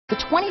The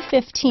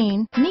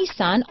 2015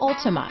 Nissan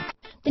Altima.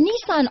 The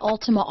Nissan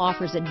Altima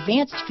offers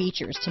advanced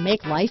features to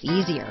make life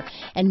easier,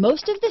 and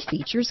most of the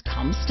features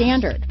come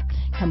standard.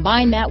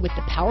 Combine that with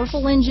the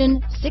powerful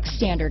engine, 6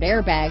 standard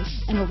airbags,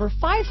 and over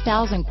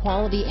 5,000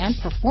 quality and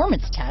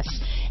performance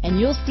tests, and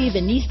you'll see the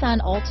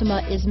Nissan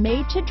Altima is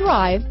made to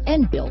drive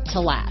and built to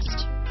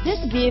last. This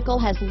vehicle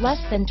has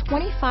less than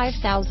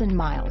 25,000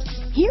 miles.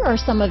 Here are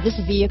some of this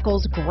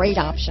vehicle's great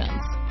options: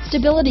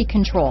 stability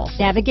control,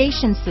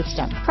 navigation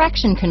system,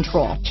 traction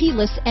control,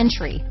 keyless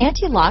entry,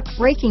 anti-lock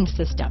braking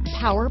system,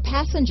 power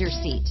passenger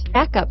seat,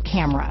 backup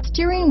camera,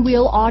 steering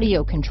wheel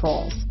audio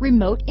controls,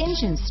 remote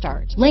engine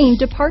start, lane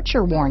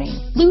departure warning,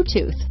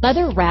 Bluetooth,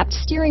 leather-wrapped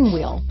steering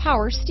wheel,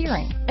 power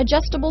steering,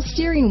 adjustable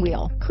steering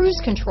wheel, cruise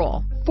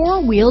control,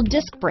 4-wheel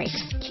disc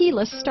brakes,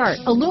 keyless start,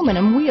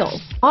 aluminum wheels,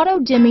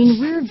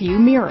 auto-dimming rear view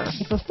mirror.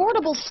 If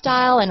affordable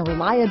style and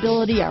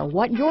reliability are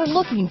what you're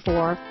looking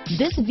for,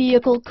 this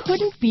vehicle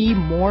couldn't be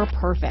more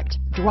perfect.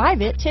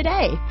 Drive it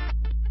today.